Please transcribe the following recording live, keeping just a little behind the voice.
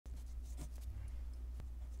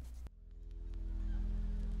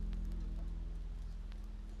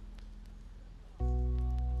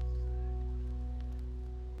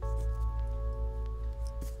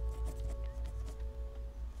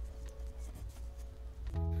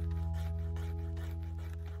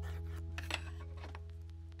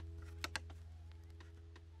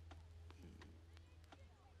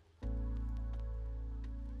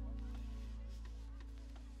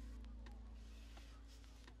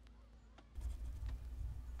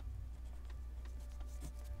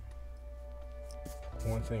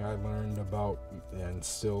One thing I learned about and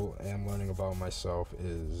still am learning about myself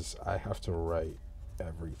is I have to write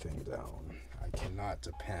everything down. I cannot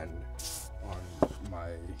depend on my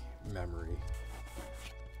memory.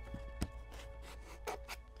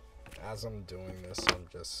 As I'm doing this, I'm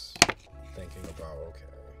just thinking about, okay,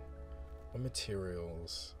 what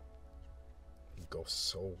materials go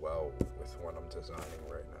so well with what I'm designing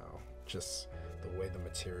right now. Just the way the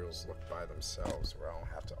materials look by themselves, where I don't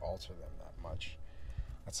have to alter them that much.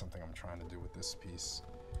 That's something I'm trying to do with this piece,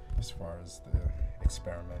 as far as the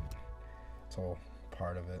experimental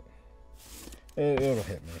part of it. It'll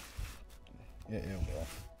hit me. It will.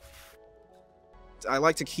 I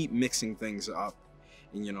like to keep mixing things up,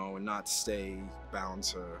 and not stay bound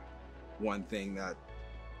to one thing that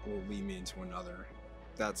will lead me into another.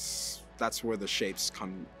 That's where the shapes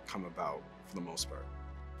come about for the most part.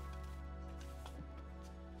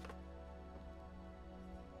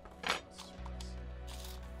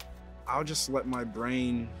 I'll just let my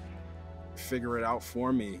brain figure it out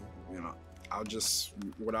for me. I'll just,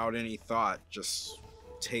 without any thought, just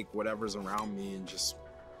take whatever's around me and just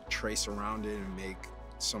trace around it and make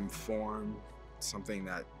some form, something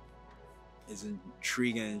that is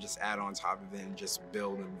intriguing, and just add on top of it and just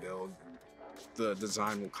build and build. The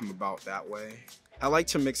design will come about that way. I like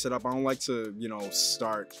to mix it up. I don't like to,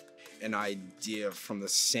 start an idea from the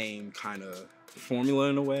same kind of formula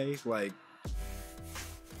in a way. Like,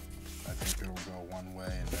 I think it'll go one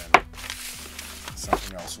way and then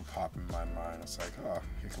something else will pop in my mind. It's like, oh,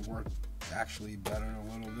 it could work actually better a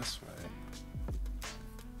little this way.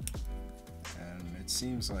 And it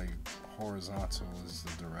seems like horizontal is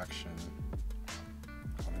the direction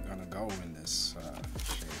I'm gonna go in this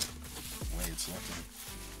shape, the way it's looking.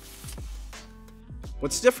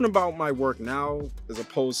 What's different about my work now, as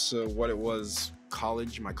opposed to what it was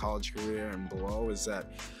my college career and below, is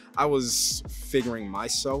that I was figuring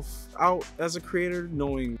myself out as a creator,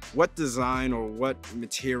 knowing what design or what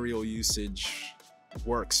material usage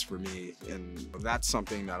works for me. And that's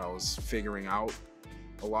something that I was figuring out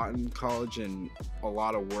a lot in college, and a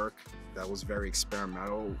lot of work that was very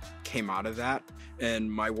experimental came out of that.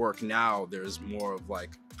 And my work now, there's more of like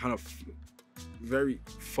kind of very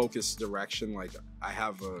focused direction. Like I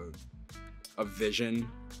have a vision,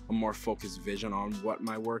 a more focused vision on what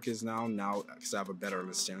my work is now because I have a better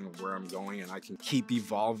understanding of where I'm going, and I can keep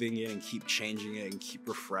evolving it and keep changing it and keep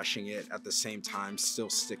refreshing it at the same time,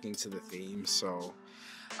 still sticking to the theme. So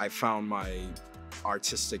I found my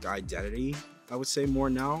artistic identity, I would say,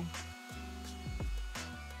 more now.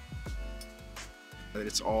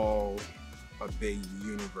 It's all a big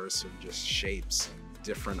universe of just shapes and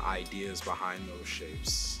different ideas behind those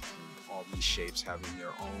shapes. All these shapes having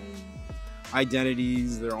their own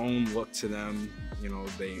identities, their own look to them.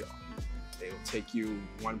 They'll take you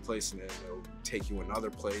one place and then they'll take you another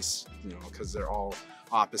place, because they're all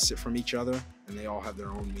opposite from each other and they all have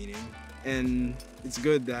their own meaning. And it's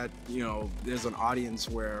good that, there's an audience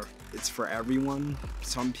where it's for everyone.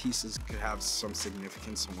 Some pieces could have some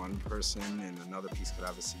significance to one person and another piece could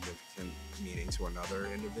have a significant meaning to another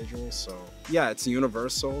individual. So yeah, it's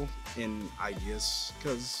universal in ideas,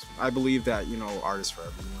 because I believe that, art is for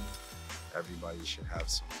everyone. Everybody should have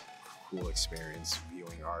some cool experience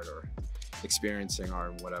viewing art or experiencing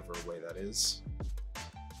art in whatever way that is.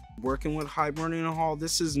 Working with Hibernian Hall,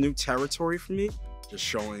 this is new territory for me. Just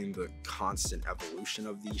showing the constant evolution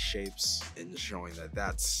of these shapes and showing that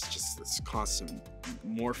that's just this constant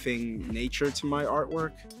morphing nature to my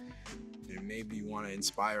artwork. And maybe want to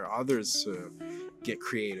inspire others to get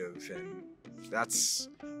creative, and that's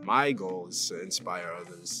my goal, is to inspire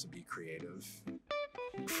others to be creative.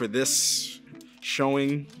 For this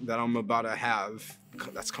showing that I'm about to have,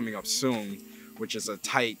 that's coming up soon, which is a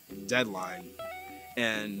tight deadline,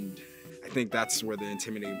 and I think that's where the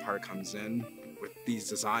intimidating part comes in with these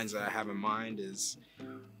designs that I have in mind. Is,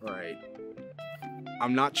 all right,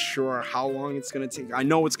 I'm not sure how long it's gonna take. I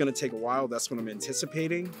know it's gonna take a while, that's what I'm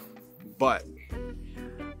anticipating, but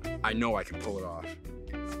I know I can pull it off.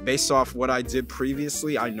 Based off what I did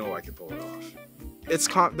previously, I know I can pull it off. It's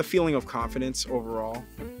the feeling of confidence overall,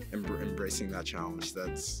 embracing that challenge.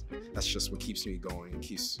 That's just what keeps me going. It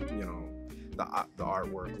keeps, the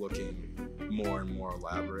artwork looking more and more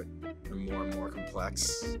elaborate and more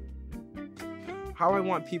complex. How I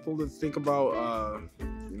want people to think about,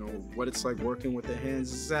 what it's like working with their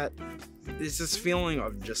hands is that there's this feeling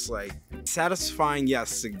of just like satisfying,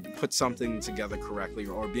 yes, to put something together correctly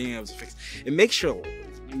or being able to fix it. It makes you,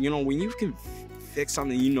 when you can fix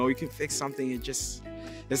something, you can fix something,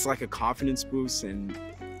 it's like a confidence boost, and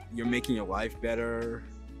you're making your life better,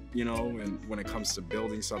 and when it comes to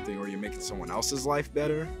building something, or you're making someone else's life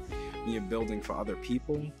better, and you're building for other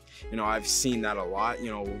people. You know, I've seen that a lot,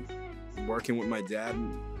 you know, working with my dad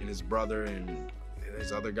and his brother and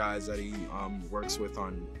there's other guys that he works with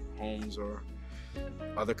on homes or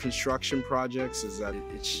other construction projects, is that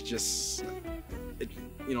it's just,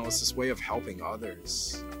 you know, it's this way of helping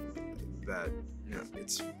others that, you know,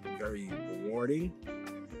 it's very rewarding.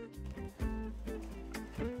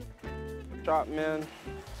 Shop, man.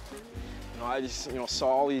 You know, I just, you know, saw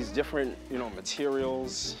all these different, you know,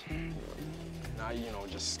 materials. Now, you know,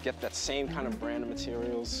 just get that same kind of brand of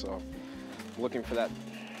materials. So, looking for that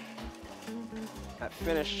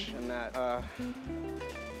finish and that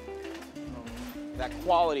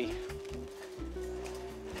quality.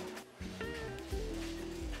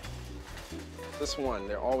 This one,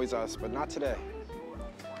 they're always us, but not today.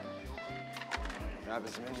 Grab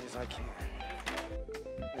as many as I can.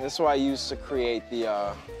 And this is what I use to create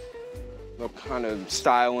the kind of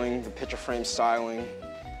styling, the picture frame styling,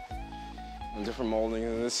 and different molding.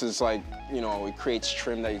 And this is like, you know, it creates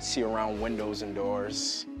trim that you see around windows and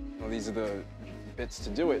doors. You know, these are the bits to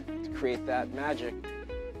do it, to create that magic.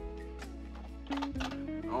 I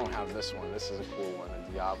don't have this one. This is a cool one,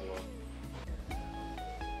 a Diablo.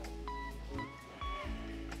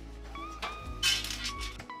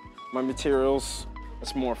 My materials,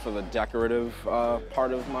 it's more for the decorative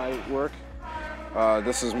part of my work.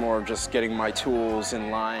 This is more of just getting my tools in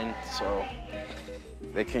line so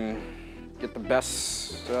they can get the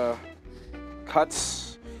best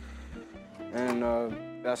cuts and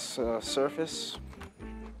best surface.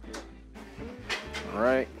 All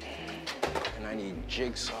right, and I need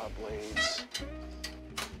jigsaw blades.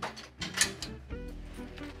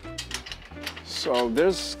 So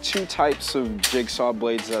there's two types of jigsaw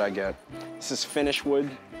blades that I get. This is finish wood,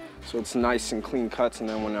 so it's nice and clean cuts, and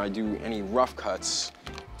then when I do any rough cuts,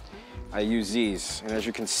 I use these. And as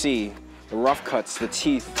you can see, the rough cuts, the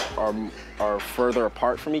teeth are further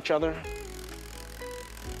apart from each other,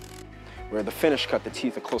 where the finish cut, the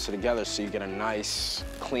teeth are closer together, so you get a nice,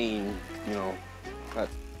 clean, you know, cut.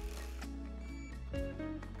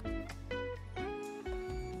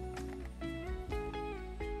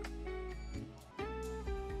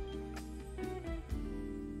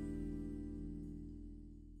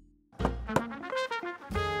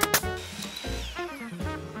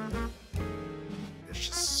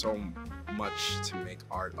 So much to make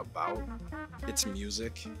art about. It's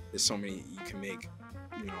music. There's so many, you can make,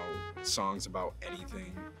 you know, songs about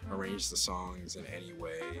anything, arrange the songs in any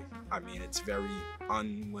way. I mean, it's very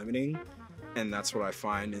unlimiting, and that's what I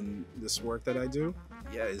find in this work that I do.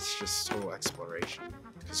 Yeah, it's just total exploration,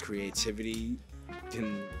 because creativity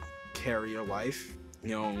can carry your life,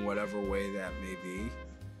 you know, in whatever way that may be,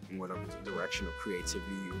 in whatever direction of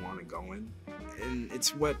creativity you want to go in. And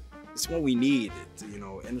it's what we need, you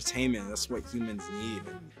know, entertainment. That's what humans need,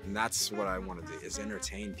 and that's what I want to do, is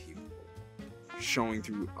entertain people. Showing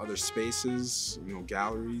through other spaces, you know,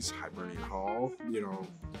 galleries, Hibernian Hall, you know,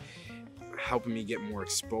 helping me get more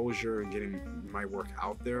exposure and getting my work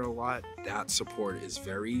out there a lot. That support is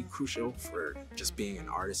very crucial for just being an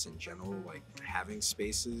artist in general, like having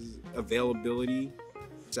spaces, availability.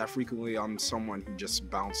 That frequently I'm someone who just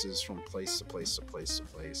bounces from place to place to place to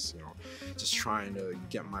place, you know, just trying to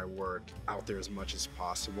get my work out there as much as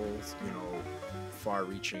possible, you know,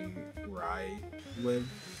 far-reaching where I live.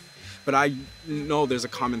 But I know there's a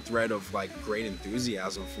common thread of like great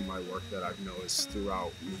enthusiasm for my work that I've noticed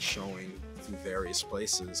throughout me showing through various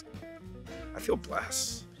places. I feel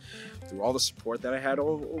blessed through all the support that I had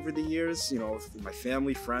over the years, you know, through my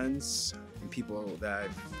family, friends, and people that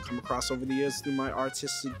I've come across over the years through my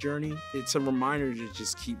artistic journey. It's a reminder to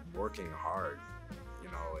just keep working hard, you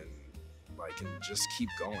know, and like, and just keep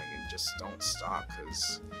going and just don't stop,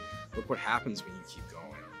 because look what happens when you keep going.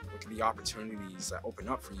 Look at the opportunities that open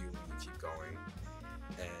up for you when you keep going.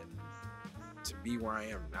 And to be where I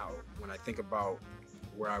am now, when I think about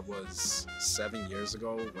where I was 7 years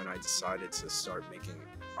ago when I decided to start making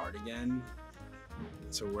art again,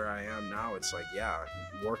 to where I am now, it's like, yeah,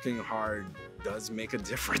 working hard does make a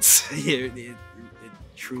difference. It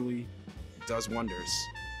truly does wonders.